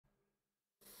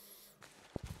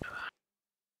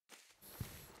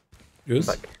Yes?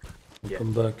 Back. Yeah.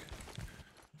 Come back.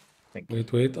 Thank you.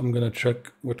 Wait, I'm gonna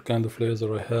check what kind of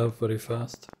laser I have very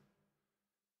fast.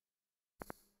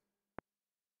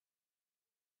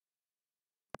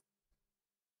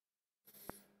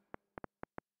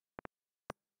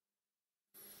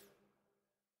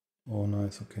 Oh,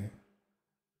 nice, okay.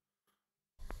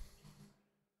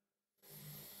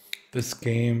 This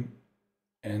game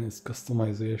and its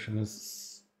customization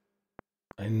is...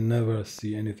 I never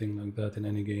see anything like that in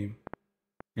any game.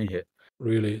 Yeah.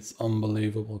 Really, it's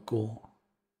unbelievable cool.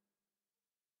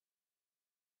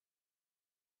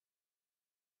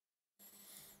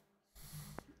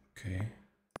 Okay.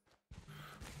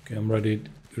 Okay, I'm ready.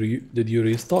 Did you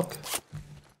restock?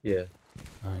 Yeah.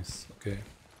 Nice, okay.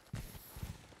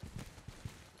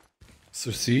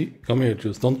 So see, come here,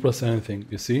 just don't press anything.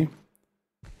 You see?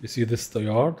 You see this the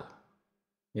yard?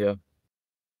 Yeah.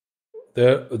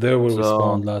 There where we So,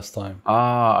 spawned last time.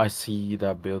 I see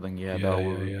that building. Yeah, that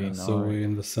would have Yeah. been So alright. we're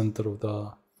in the center of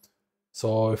the...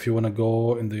 So if you want to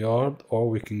go in the yard, or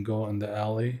we can go in the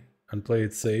alley and play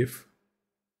it safe.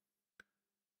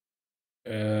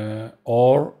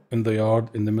 Or in the yard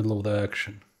in the middle of the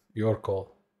action. Your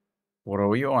call. What are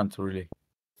we on to really?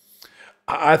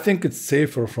 I think it's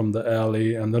safer from the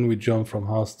alley, and then we jump from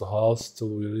house to house till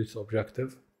we reach the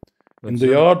objective. In the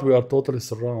yard, we are totally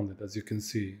surrounded, as you can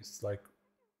see. It's like,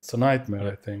 it's a nightmare,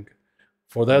 Yeah. I think.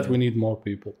 For that, Yeah. we need more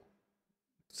people.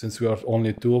 Since we are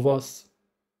only 2 of us.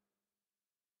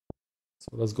 So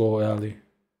let's go alley.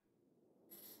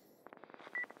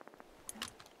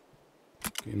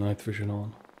 Okay, night vision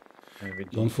on.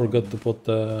 Don't forget to put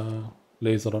the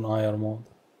laser on IR mode.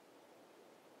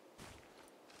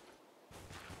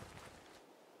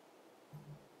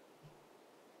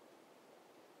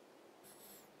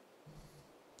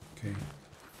 Okay.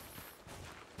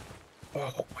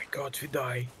 Oh my god, we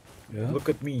die. Yeah. Look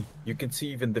at me. You can see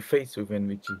even the face of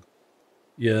NVG.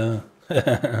 Yeah.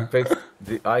 Face,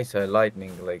 the eyes are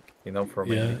lightning, like, you know, from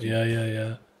NVG.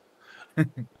 Yeah.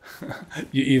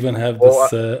 You even have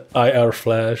this IR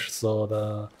flash,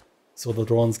 so the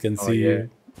drones can see you.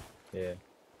 Yeah.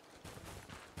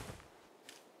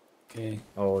 Okay.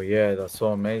 Oh yeah, that's so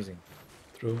amazing.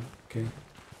 True. Okay.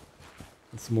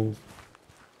 Let's move.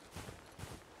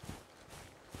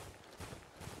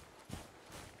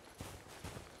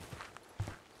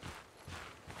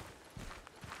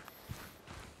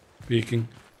 Peeking.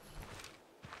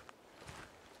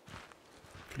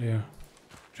 Clear.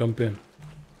 Jump in.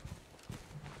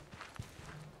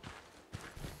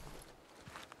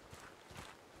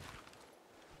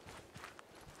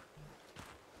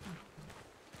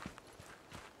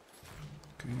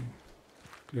 Okay.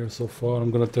 Clear so far.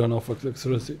 I'm gonna turn off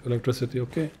electricity,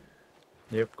 okay?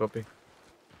 Yep, copy.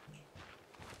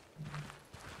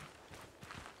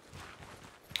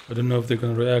 I don't know if they're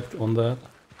gonna react on that.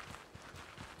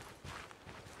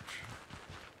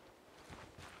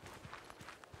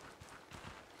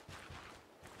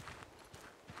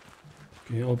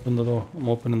 Okay, open the door. I'm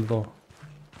opening the door.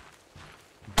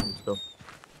 Let's go.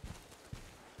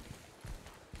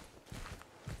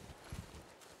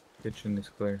 Kitchen is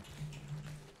clear.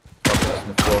 Office on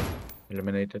the floor.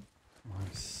 Eliminated.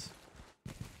 Nice.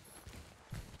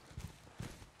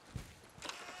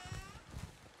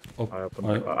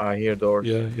 I hear doors.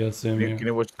 Yeah, same here. Can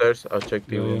you watch stairs? I'll check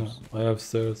the rooms. Yeah, I have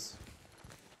stairs.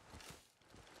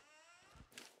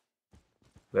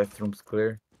 Left room's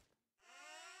clear.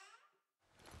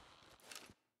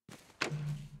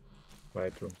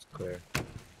 Right room's clear.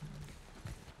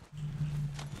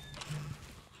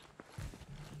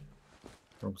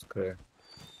 Room's clear.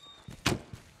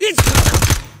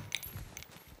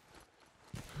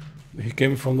 He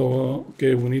came from the...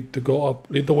 Okay, we need to go up.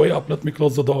 Lead the way up. Let me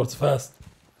close the doors fast.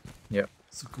 Yeah.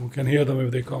 So we can hear them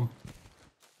if they come.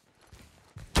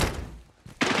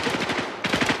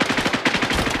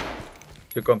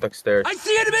 Two contact stairs. I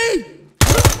see enemy!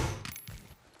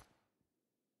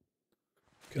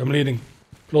 Okay, I'm leading.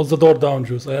 Close the door down,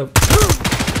 Juice. I have...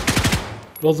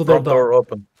 Close the door Front down. door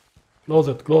open. Close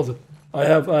it. I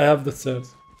have the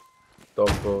stairs. Door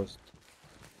closed.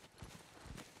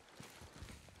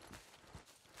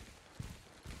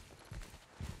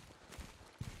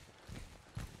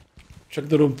 Check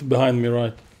the room behind me,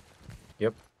 right?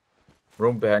 Yep.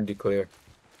 Room behind you clear.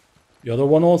 The other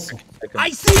one also.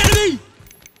 I see enemy!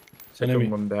 Second Enemy.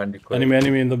 one behind you clear.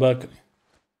 Enemy in the back.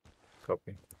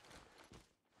 Copy.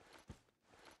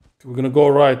 Okay, we're gonna go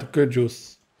right. Okay,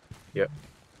 Juice. Yep.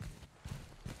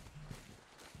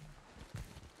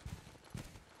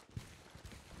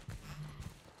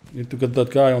 Need to get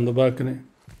that guy on the balcony.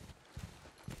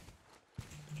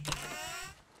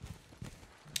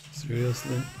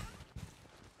 Seriously?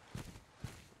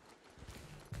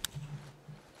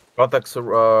 Contacts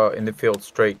in the field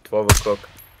straight, 12 o'clock.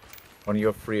 On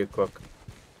your 3 o'clock.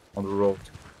 On the road.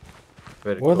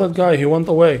 Very Where close. that guy? He went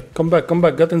away. Come back, come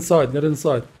back. Get inside, get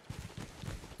inside.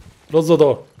 Close the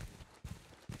door.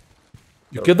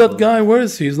 You killed that guy? Where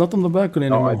is he? He's not on the balcony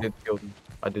No, anymore. I didn't kill him.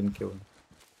 I didn't kill him.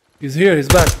 He's here, he's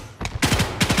back.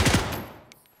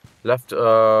 Left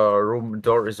room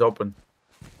door is open.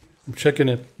 I'm checking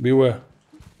it. Beware.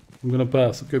 I'm gonna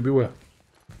pass. Okay, beware.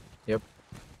 Yep.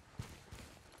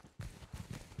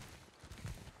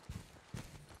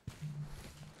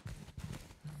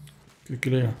 Okay,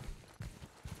 clear.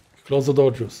 Close the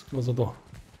door, Juice. Close the door.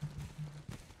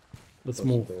 Let's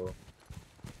move. So,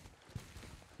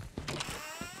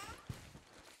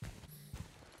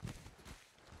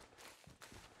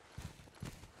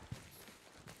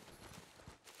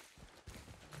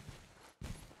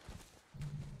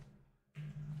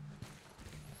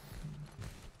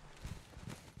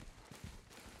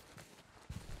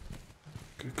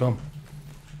 Okay, come.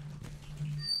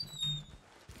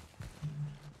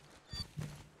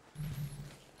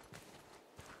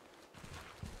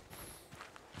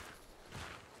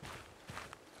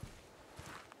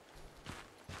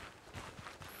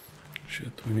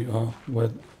 Shit, we need.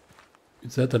 What?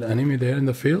 Is that an enemy there in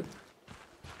the field?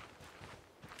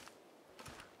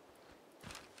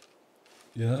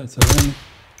 Yeah, it's an enemy.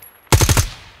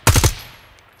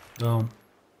 Down.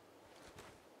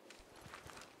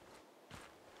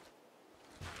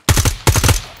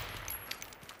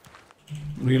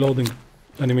 Reloading.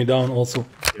 Enemy down also.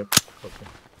 yep. Okay.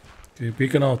 Okay,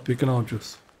 peeking out,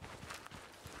 Juice.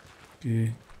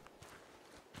 Okay.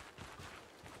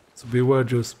 So beware,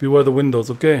 Juice. Beware the windows,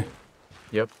 okay?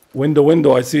 Yep.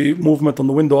 Window. I see movement on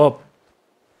the window up.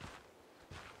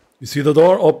 You see the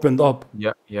door? Opened up.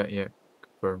 Yeah.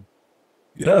 Confirm.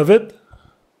 You have it?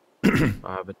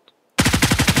 I have it.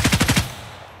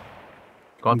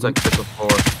 Contact triple 4.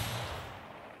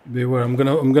 Beware. I'm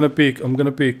gonna peek.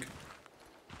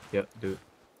 Yeah, do it.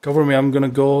 Cover me. I'm gonna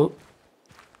go.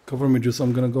 Cover me, Juice.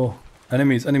 I'm gonna go.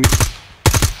 Enemies.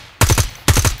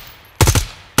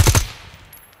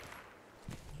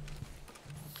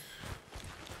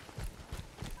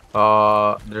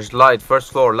 There's light.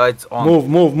 First floor. Lights on.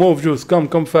 Move, Juice.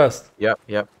 Come fast.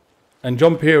 Yep. And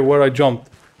jump here where I jumped.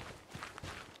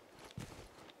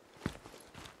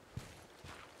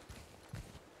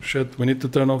 Shit, we need to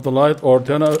turn off the light or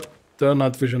turn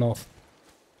night vision off.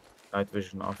 Night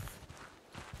vision off.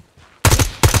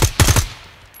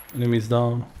 Enemies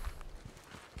down.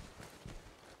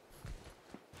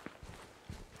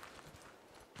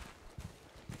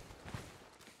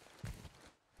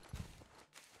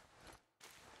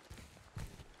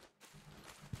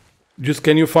 Just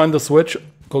can you find the switch?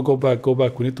 Go back.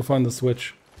 We need to find the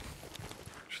switch.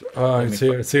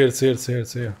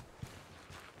 It's here.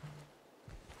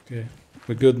 Okay,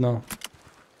 we're good now.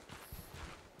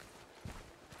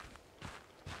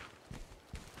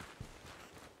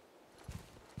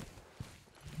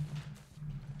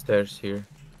 Stairs here.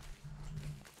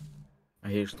 I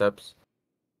hear steps.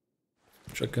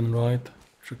 Checking right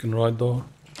door.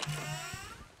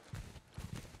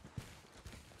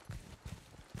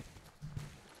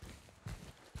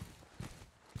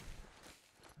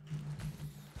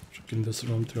 Checking this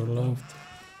room to your left.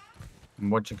 I'm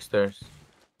watching stairs.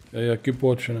 Yeah, keep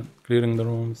watching it. Clearing the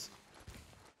rooms.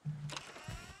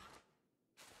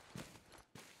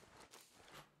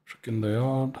 Checking the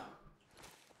yard.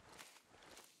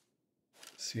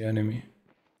 See enemy.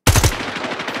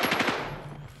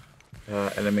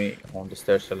 Enemy on the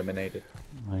stairs eliminated.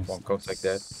 Nice. One comes like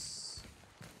that.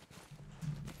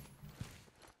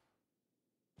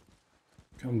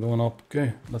 Okay, I'm going up.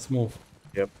 Okay, let's move.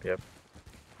 Yep.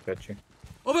 Got you.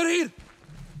 Over here!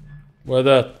 Where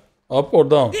that? Up or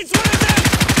down? It's one of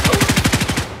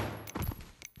them!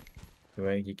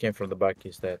 Anyway, he came from the back,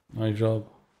 he's dead. Nice job.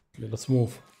 Okay, let's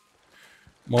move.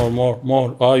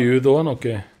 More. Ah, you the one?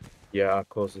 Okay. Yeah, I'll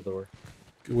close the door.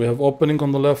 Okay, we have opening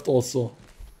on the left also.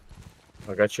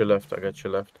 I got you left.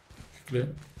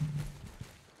 Clear.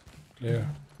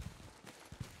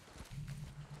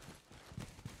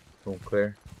 Room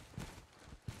clear.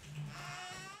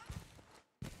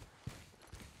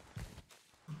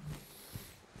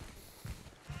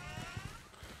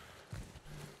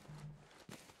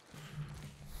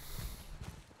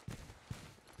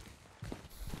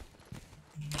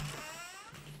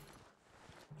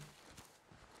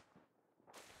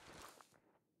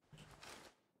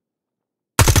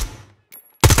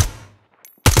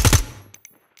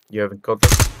 You haven't got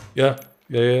them? Yeah.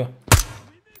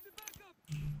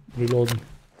 Reloading.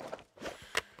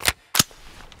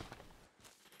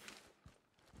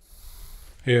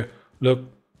 Here, look.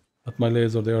 At my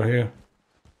laser, they are here.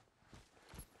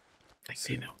 I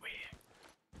think they know we're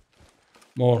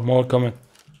here. More coming.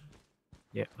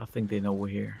 Yeah, I think they know we're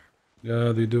here.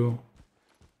 Yeah, they do.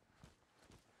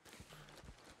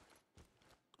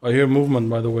 I hear movement,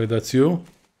 by the way. That's you?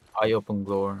 I open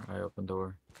door. I open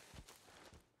door.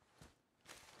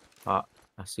 Ah,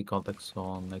 I see contacts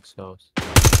on next house.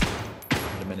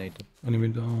 Eliminated. Enemy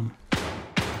down.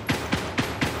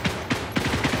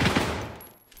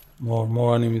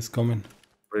 More enemies coming.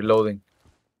 Reloading.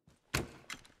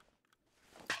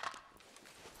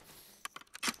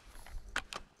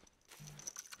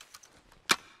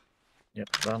 Yep,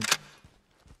 done.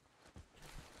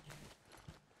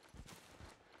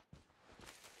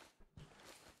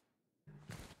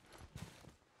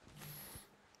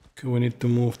 Okay, we need to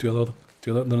move to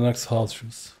the next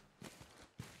houses.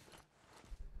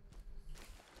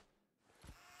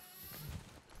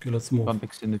 Okay, let's move.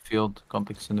 Contacts in the field.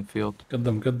 Contacts in the field. Get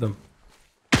them, get them.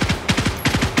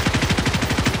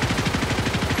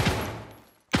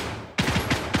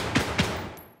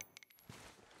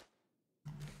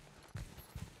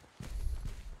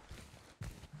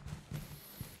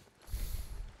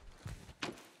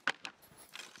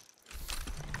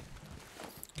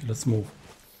 Okay, let's move.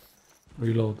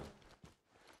 Reload.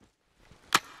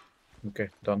 Okay,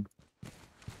 done.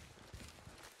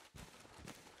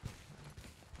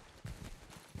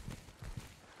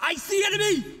 I see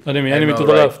enemy! Enemy to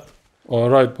the right. left. Oh,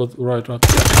 right, but right.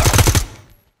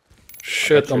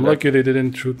 Shit, I'm lucky they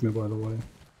didn't shoot me, by the way.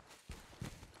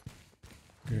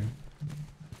 Okay.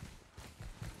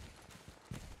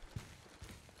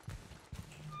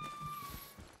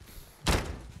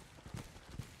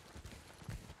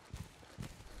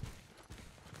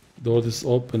 Door is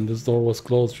open. This door was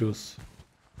closed, Juice.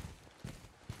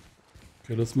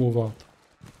 Okay, let's move out.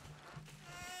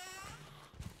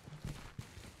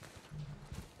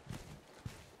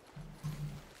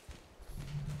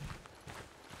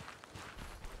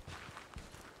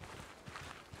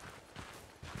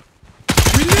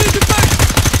 We need the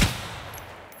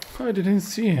back! I didn't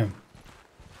see him.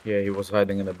 Yeah, he was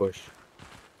hiding in the bush.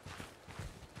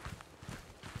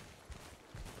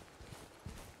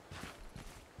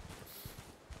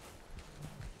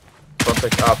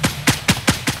 Contact up.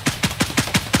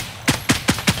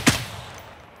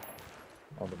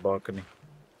 On the balcony.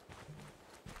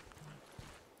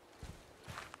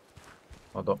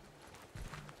 Hold on.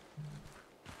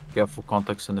 Careful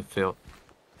contacts in the field.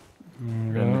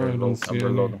 Yeah, I don't see any.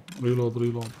 reloading.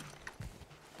 Reload.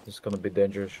 It's gonna be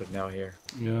dangerous right now here.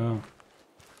 Yeah.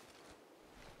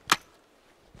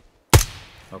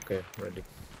 Okay, ready.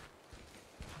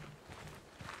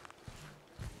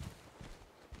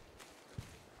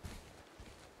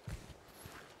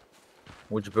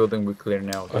 Which building we clear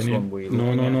now? This one we No,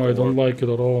 looking at, I don't or- like it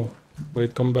at all.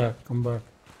 Wait, come back.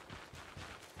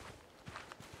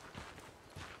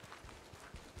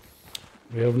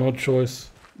 We have no choice.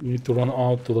 We need to run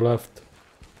out to the left.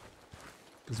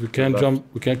 Because we can't Left.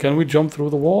 jump. Can we jump through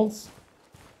the walls?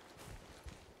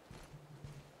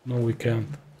 No, we can't.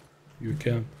 You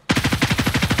can't.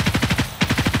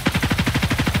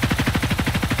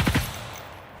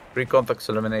 Three contacts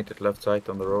eliminated left side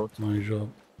on the road. My job.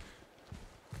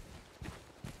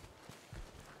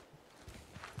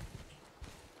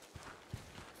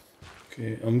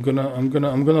 Okay, I'm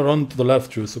gonna run to the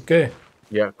left, Juice. Okay.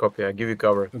 Yeah, copy. I give you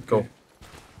cover. Okay. Go.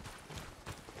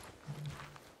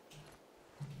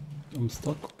 I'm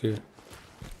stuck. Okay.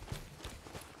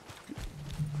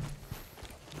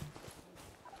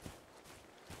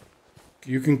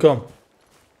 You can come.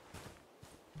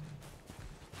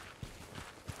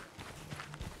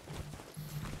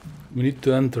 We need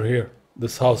to enter here.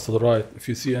 This house to the right. If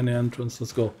you see any entrance,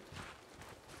 let's go.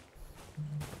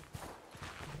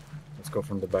 Let's go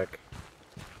from the back.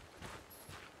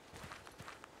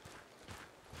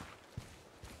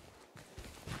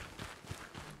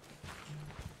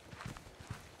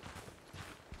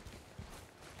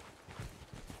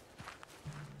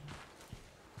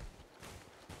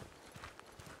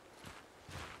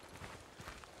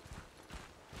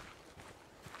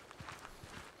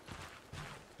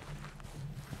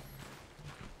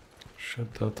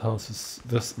 Shit, that house is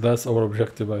that's our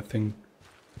objective, I think.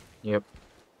 Yep.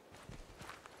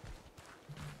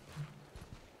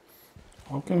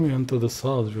 How can we enter this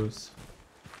house, Juice?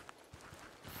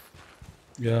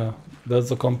 Yeah, that's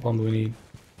the compound we need.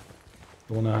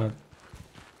 The one I had.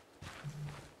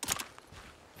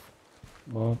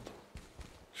 What?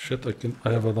 Shit, I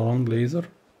have a wrong laser.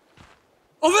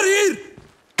 Over here!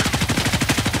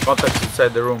 Contacts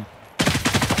inside the room.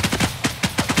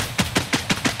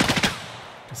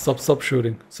 Stop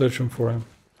shooting. Searching for him.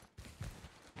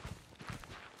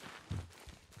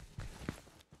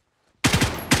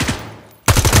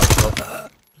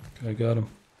 I got him.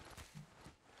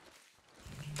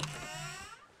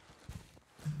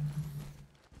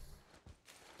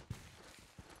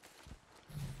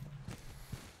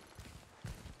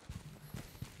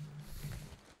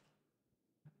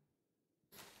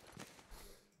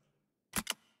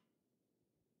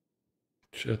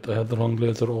 Shit, I had the wrong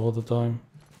laser all the time.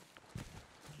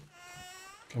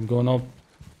 I'm going up.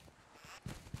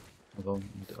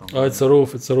 Oh, it's a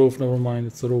roof, it's a roof, never mind,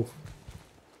 it's a roof.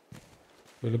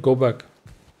 We'll go back.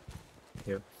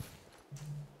 Yep.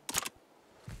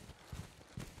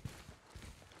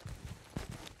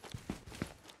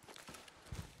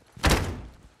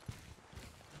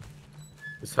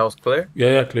 Is house clear?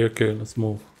 Yeah, clear, clear, let's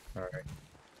move. Alright.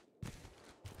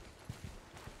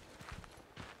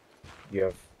 You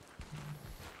have...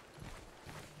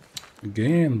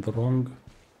 Again, the wrong...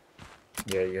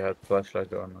 Yeah, you had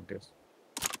flashlight on, I guess.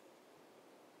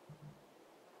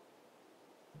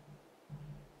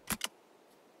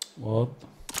 What?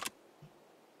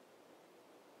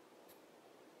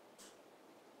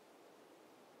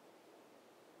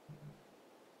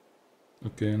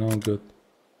 Okay, now I'm good.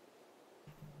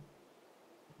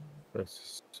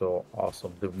 That's so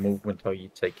awesome. The movement, how you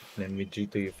take an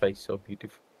MVG to your face, so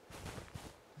beautiful.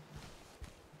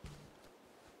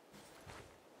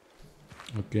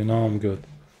 Okay, now I'm good.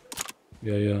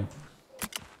 Yeah.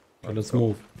 Okay, let's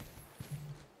move.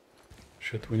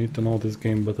 Shit, we need to know this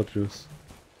game better, Juice.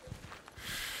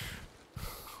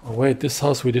 Oh wait, this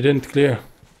house we didn't clear.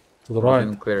 To the right.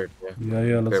 Didn't clear it, yeah.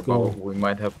 Yeah, let's go. We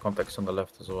might have contacts on the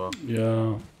left as well.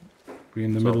 Yeah. We're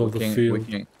in the So middle of the field.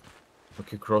 We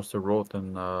can cross the road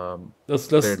and Let's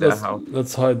that house.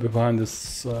 let's hide behind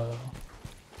this.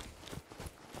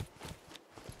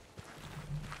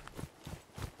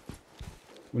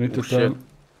 We need to turn. Shit.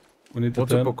 We need to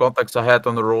Multiple turn. contacts ahead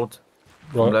on the road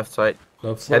from Right, left side,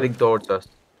 left side. heading towards us.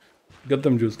 Get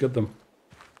them, Juice. Get them.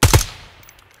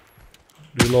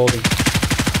 Reloading.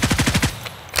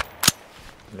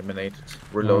 Eliminated.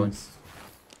 Reloading. Nice.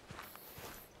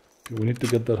 Okay, we need to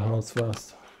get that house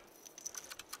fast.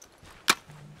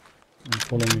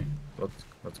 Follow me.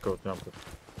 Let's go jump it.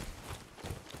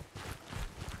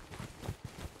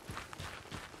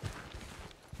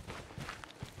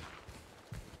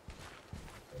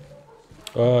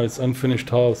 Ah, it's unfinished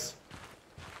house.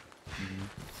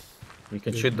 You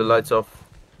can shoot the lights off.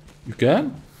 You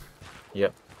can?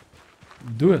 Yeah.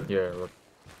 Do it. Yeah. Look.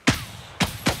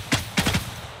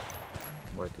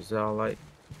 Wait, is that a light?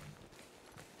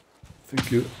 I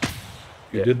think you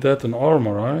Yeah. did that in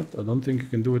armor, right? I don't think you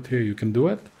can do it here. You can do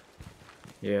it?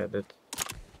 Yeah, that.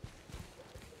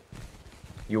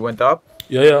 You went up?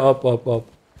 Yeah, up.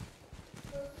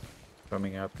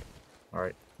 Coming up.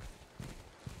 Alright.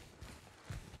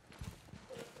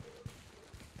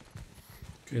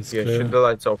 Okay, it's Yeah, clear. shoot the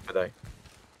lights off today.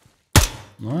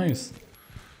 Nice.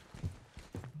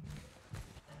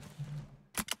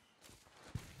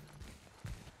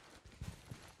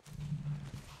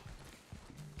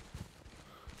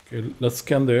 Okay, let's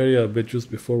scan the area a bit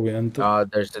just before we enter. Ah,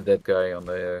 there's the dead guy on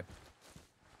the.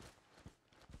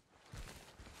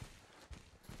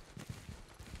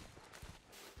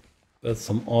 That's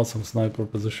some awesome sniper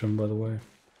position, by the way.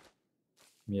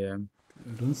 Yeah.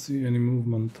 I don't see any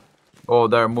movement. Oh,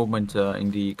 there are movement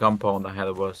in the compound ahead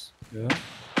of us. Yeah.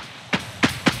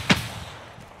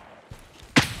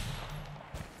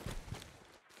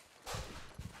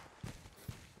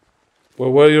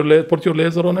 Where your put your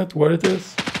laser on it? Where it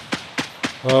is?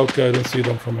 Okay, I don't see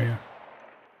them from here.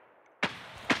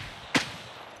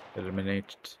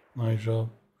 Eliminated. Nice job.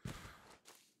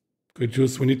 Okay,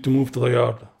 Juice, we need to move to the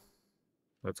yard.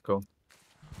 Let's go.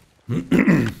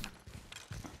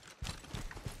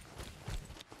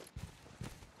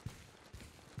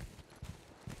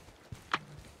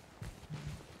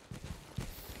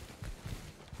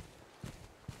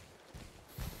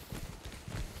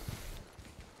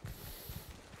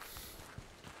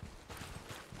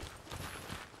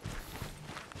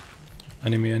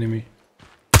 Enemy.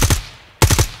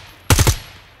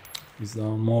 He's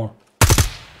down more.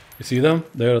 You see them?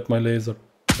 They're at my laser.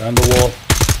 Behind the wall.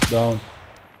 Down.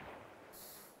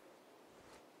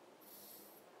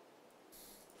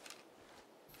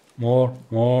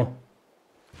 More.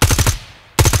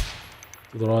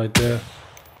 To the right there.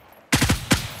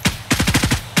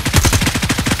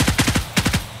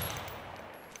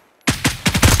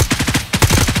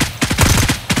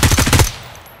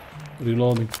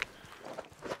 Reloading.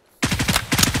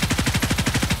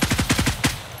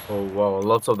 Oh wow,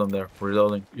 lots of them there.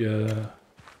 Reloading. Yeah.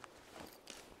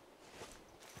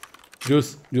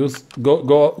 Juice,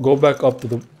 go back up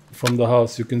to from the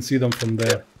house. You can see them from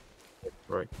there.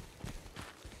 Right.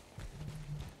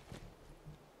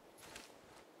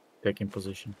 Taking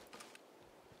position.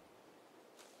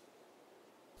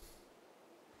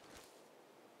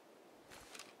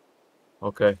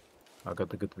 Okay, I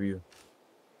got a good view.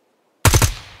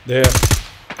 There,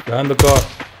 behind the car.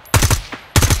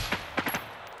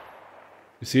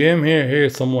 You see him? Here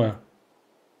somewhere.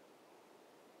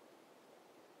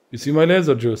 You see my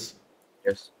laser juice?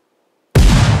 Yes.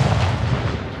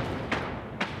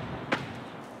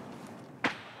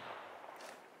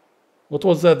 What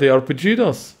was that? They RPG'd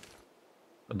us.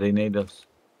 They need us.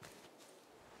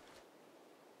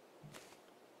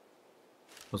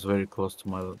 Was very close to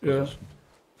my Yeah. position.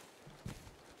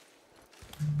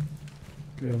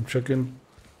 Okay, I'm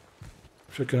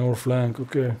checking our flank.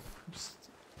 Okay.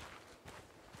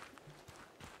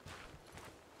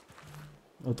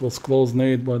 That was close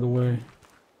nade, by the way.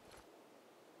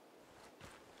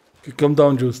 Okay, come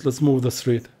down, Juice. Let's move the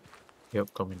street.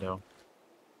 Yep, coming down.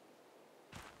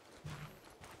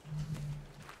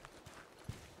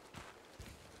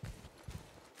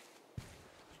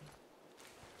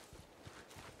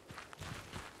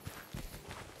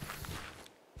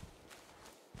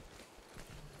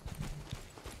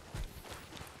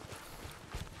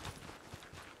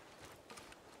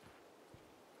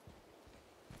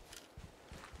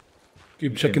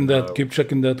 Keep You checking can, that. Keep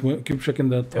checking that. Keep checking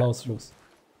that yeah. house, Juice.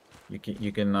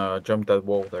 You can jump that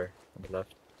wall there on the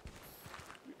left.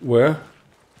 Where?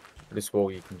 This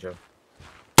wall you can jump.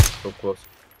 So close.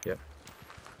 Yeah.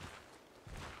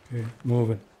 Okay,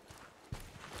 moving.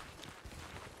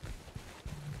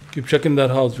 Keep checking that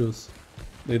house, Juice.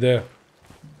 They there.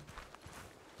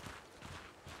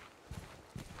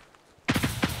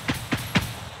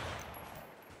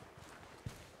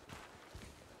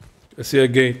 I see a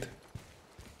gate.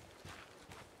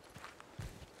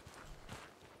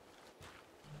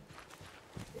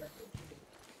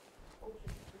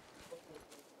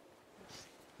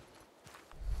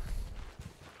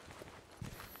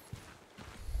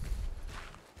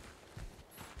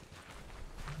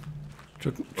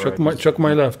 Check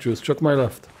my left, Juice. Check my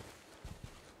left.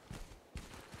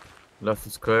 Left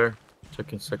is clear.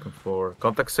 Checking second floor.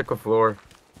 Contact second floor.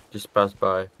 Just passed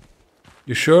by.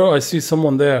 You sure? I see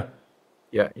someone there.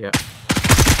 Yeah, yeah.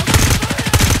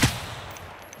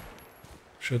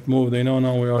 Shit, move. They know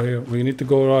now we are here. We need to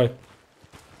go right.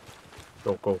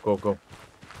 Go, go, go, go.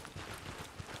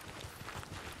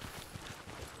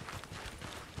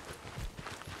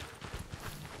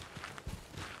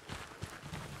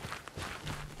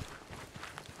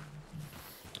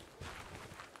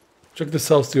 Check this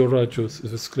house to your right, Juice,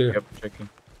 if it's clear. Yep, checking.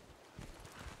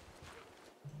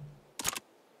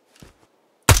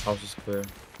 House is clear.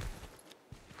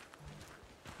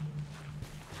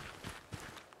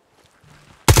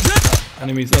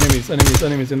 Enemies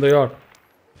in the yard.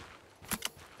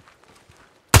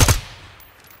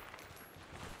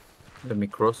 Let me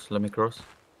cross, let me cross.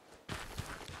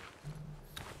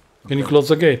 Can you close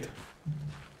the gate?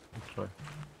 I'll try.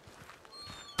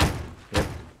 Yep,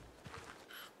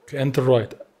 Okay, enter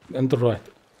right. Enter right.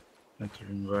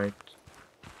 entering right.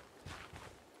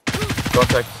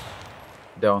 Contact.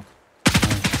 Down.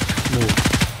 Move.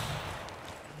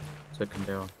 Second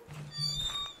down.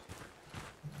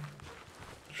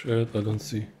 Shit, I don't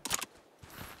see.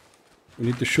 We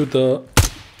need to shoot the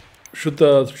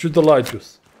light,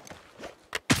 Juice.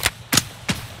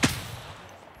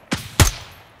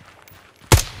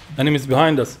 Enemies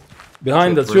behind us.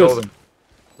 Behind us, Juice. Reloading.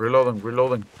 Reloading,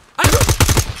 reloading.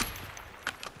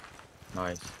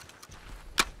 Nice.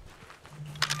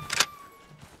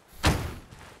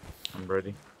 I'm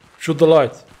ready. Shoot the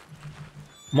light.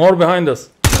 More behind us.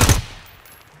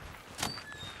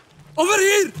 Over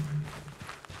here!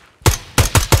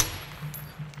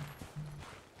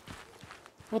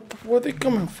 Where are they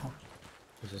coming from?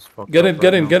 This is fucked Get up in, right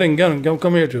get in, now. get in, get in.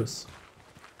 Come here, Juice.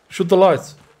 Shoot the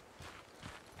lights.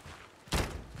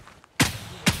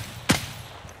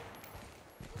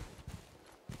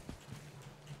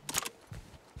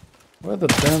 Where the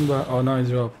damn guy? Oh, nice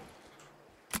job.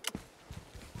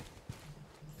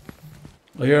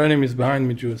 I hear enemies behind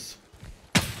me, Juice.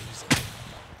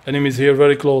 Enemies here,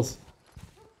 very close.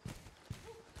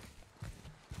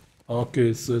 Okay,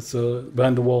 it's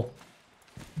behind the wall.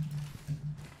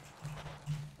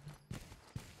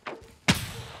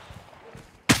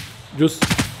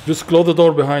 Just close the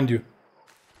door behind you.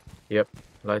 Yep,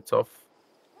 lights off.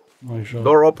 Nice job.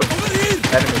 Door open. Over here!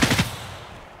 Enemy.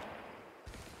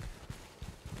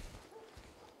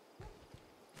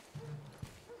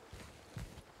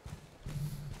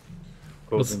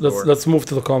 Closing door. Let's move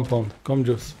to the compound. Come,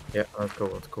 Juice. Yeah, let's go,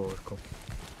 let's go, let's go.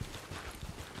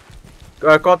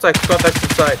 Contact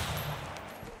inside.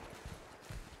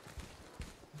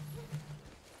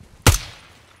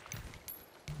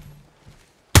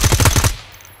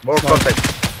 More contact.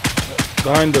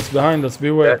 Behind us,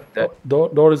 beware. Dead.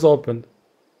 Door is opened.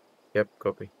 Yep,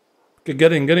 copy. Okay,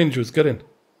 get in, Juice, get in.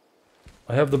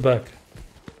 I have the back.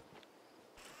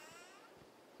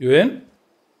 You in?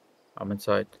 I'm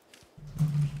inside.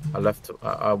 I left.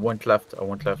 I went left.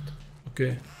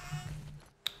 Okay.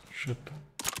 Shit.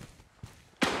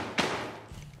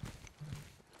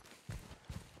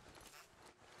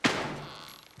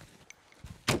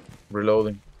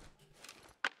 Reloading.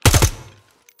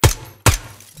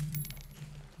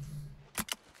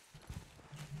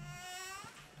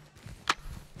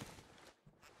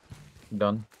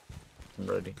 Done. I'm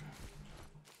ready.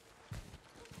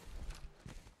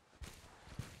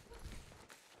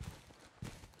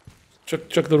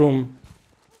 Check the room.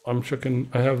 I'm checking.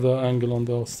 I have the angle on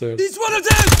the stairs. He's one of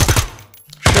them!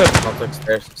 Shit. Contact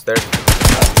stairs.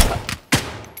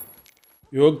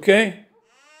 You okay?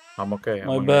 I'm okay.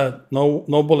 My bad.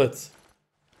 No bullets.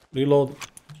 Reload.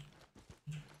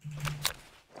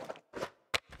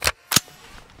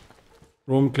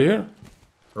 Room clear?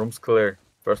 Room's clear.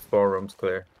 First floor, room's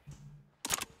clear.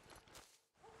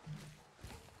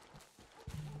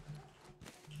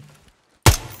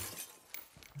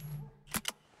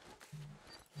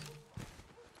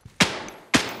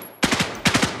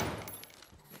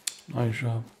 Nice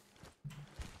job.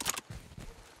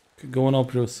 Okay, going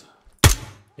up, Juice.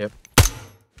 Yep.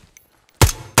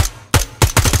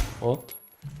 What?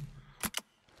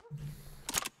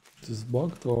 Is this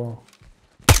bugged or?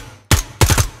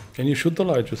 Can you shoot the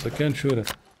light, Juice? I can't shoot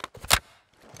it.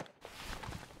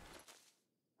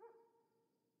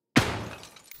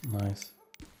 Nice.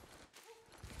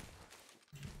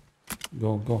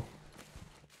 Go.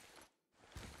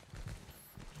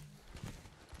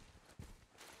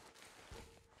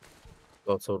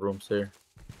 Lots of rooms here.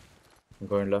 I'm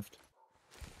going left.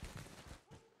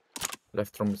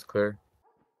 Left room is clear.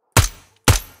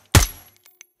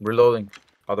 Reloading.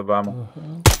 Out of ammo.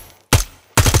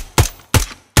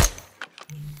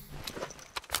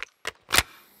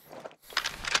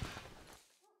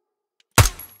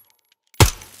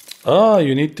 Ah,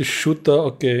 you need to shoot the...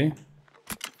 Okay.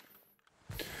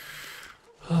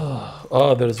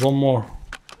 Ah, there's one more.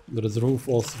 There is roof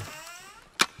also.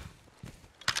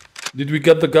 Did we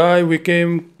get the guy we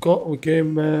came...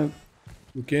 the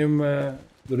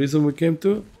reason we came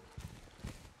to?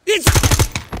 I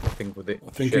think with it. I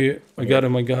think I got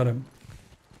him.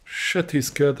 Shit, he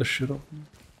scared the shit out of me.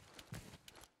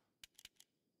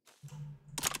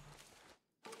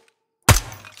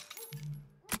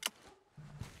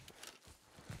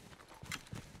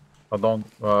 Hold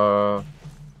on.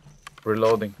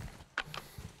 Reloading.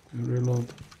 Reload.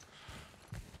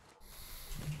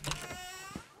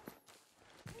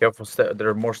 Careful, there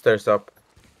are more stairs up.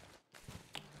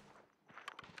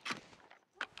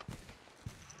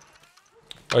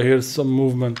 I hear some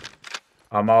movement.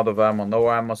 I'm out of ammo. No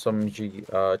ammo, some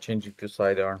changing to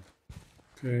sidearm.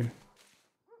 Okay.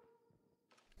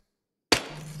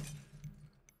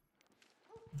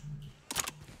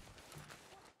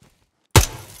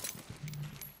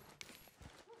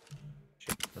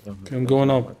 Okay, I'm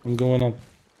going up.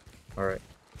 Alright.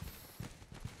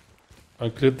 I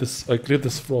cleared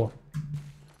this floor.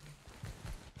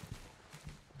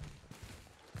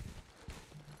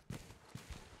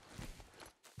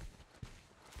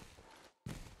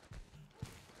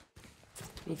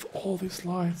 With all these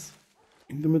lights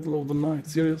in the middle of the night,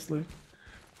 seriously.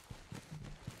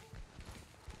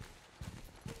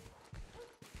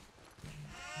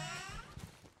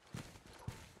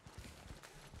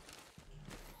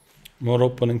 More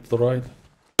opening to the right.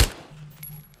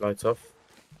 Lights off.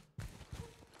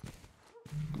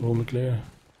 Room clear.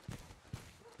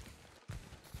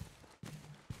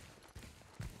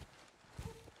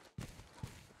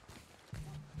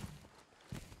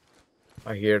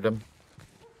 I hear them.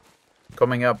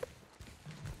 Coming up.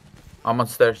 I'm on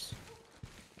stairs.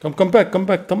 Come back.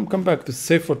 It's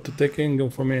safer to take angle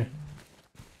from here.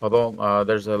 Hold on,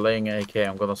 there's a laying AK.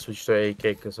 I'm gonna switch to AK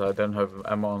because I don't have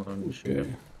ammo on the machine gun.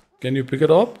 Okay. Can you pick it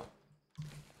up?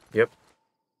 Yep.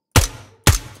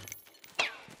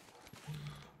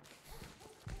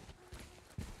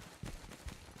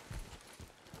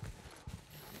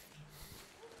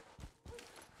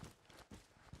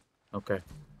 Okay.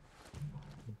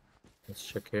 Let's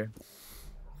check here.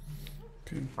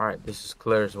 Okay. Alright, this is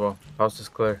clear as well. House is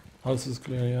clear. House is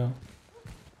clear, yeah.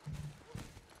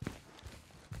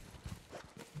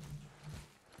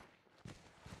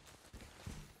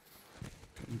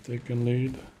 Okay, taking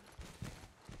lead.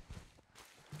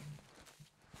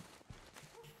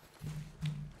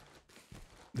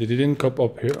 They didn't cup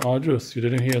up here. Arjus, you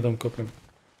didn't hear them cupping.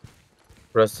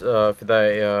 Press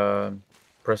Fidai,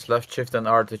 Press left shift and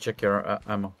R to check your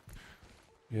ammo.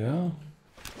 Yeah.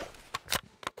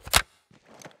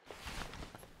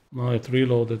 No, it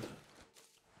reloaded.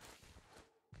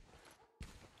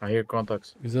 I hear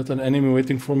contacts. Is that an enemy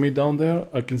waiting for me down there?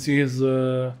 I can see his.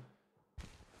 I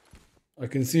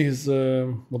can see his.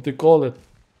 What do you call it?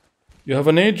 You have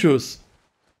an nade juice.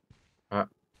 I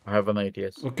have an idea.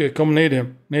 Yes. Okay, come nade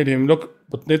him. Nade him. Look,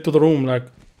 but nade to the room. Like,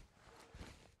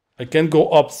 I can't go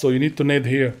up, so you need to nade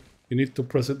here. You need to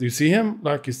press it. Do you see him?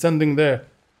 Like he's standing there.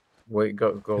 Wait,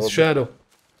 go. His over. shadow.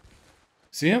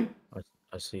 See him?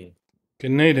 I see.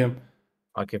 Can nade him.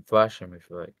 I can flash him if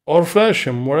you like. Or flash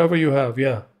him, wherever you have,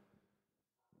 yeah.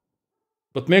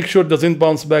 But make sure it doesn't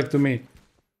bounce back to me.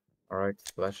 Alright,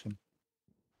 flash him.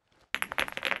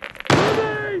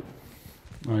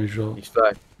 Nice job. He's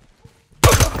flash.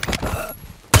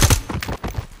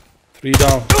 3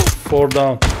 down, 4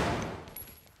 down.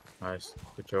 Nice.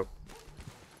 Good job.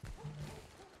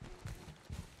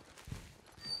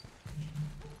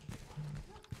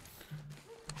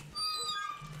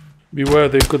 Beware,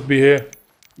 they could be here.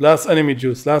 Last enemy,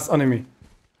 Juice. Last enemy.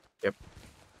 Yep.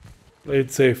 Play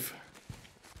it safe.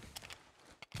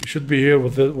 You should be here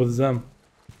with them.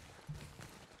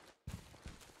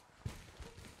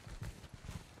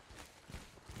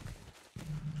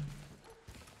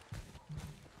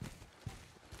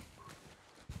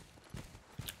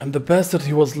 And the bastard,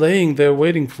 he was laying there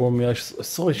waiting for me. I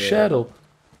saw his shadow.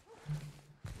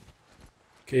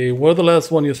 Okay, where the last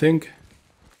one, you think?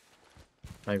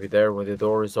 Maybe there where the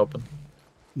door is open.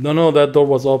 No, that door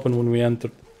was open when we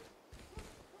entered.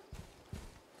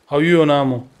 How you on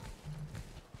ammo?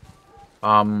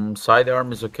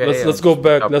 Sidearm is okay. Let's go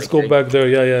back. Let's go back there.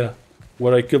 Yeah.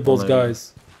 Where I killed those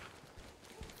guys.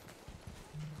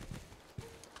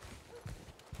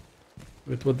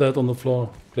 Wait, what that on the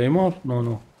floor? Claymore?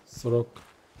 No. It's a rock.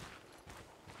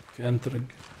 Okay, entering.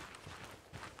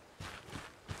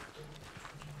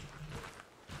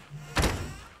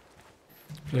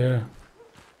 Yeah.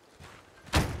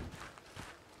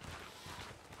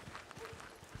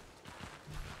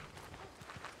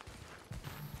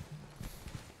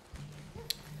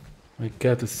 My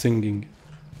cat is singing.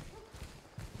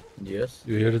 Yes.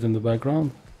 You hear it in the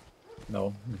background?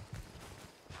 No.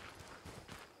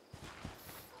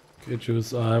 Okay,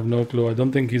 Juice, I have no clue. I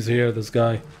don't think he's here, this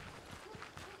guy.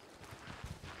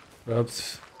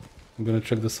 Perhaps I'm gonna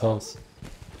check this house.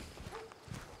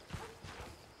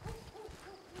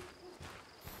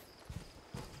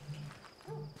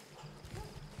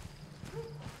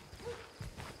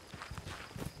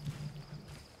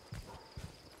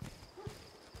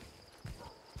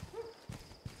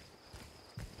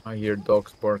 I hear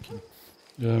dogs barking.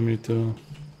 Yeah, me too.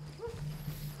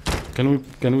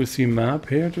 Can we see map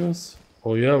here, Juice?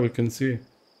 Oh yeah, we can see.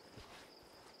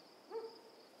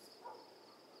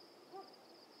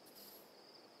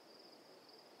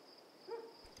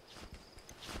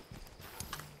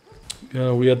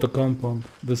 Yeah, we at the compound.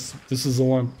 This is the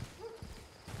one.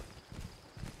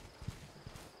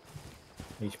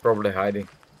 He's probably hiding.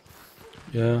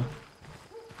 Yeah.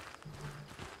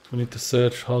 We need to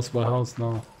search house by house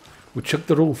now. We checked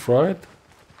the roof, right?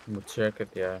 We'll check it,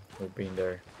 yeah. We've been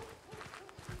there.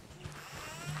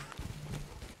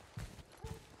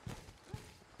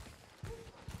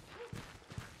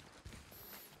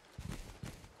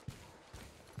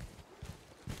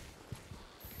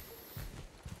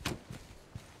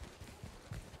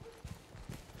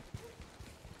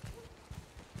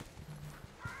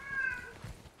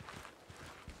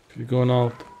 Okay, going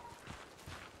out.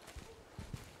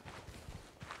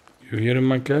 You hearing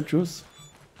my cat, Juice?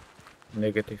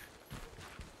 Negative.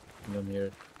 I don't hear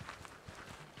it.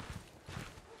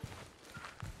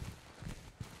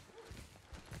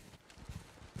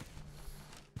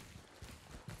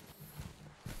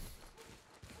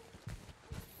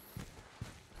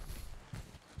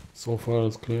 So far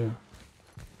it's clear.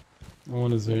 No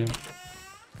one is here.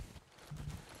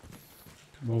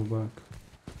 Move back.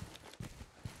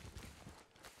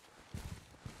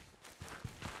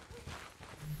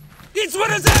 It's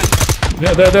one of them!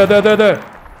 Yeah, there.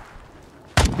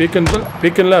 Peeking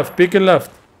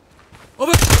left.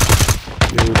 Over.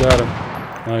 You got him.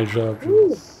 Nice job,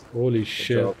 Juice. Holy Good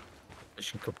shit. job.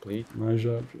 Mission complete. Nice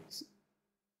job, Juice.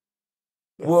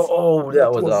 Whoa,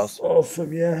 that was awesome.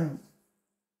 Awesome, yeah.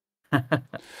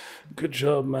 Good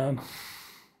job, man.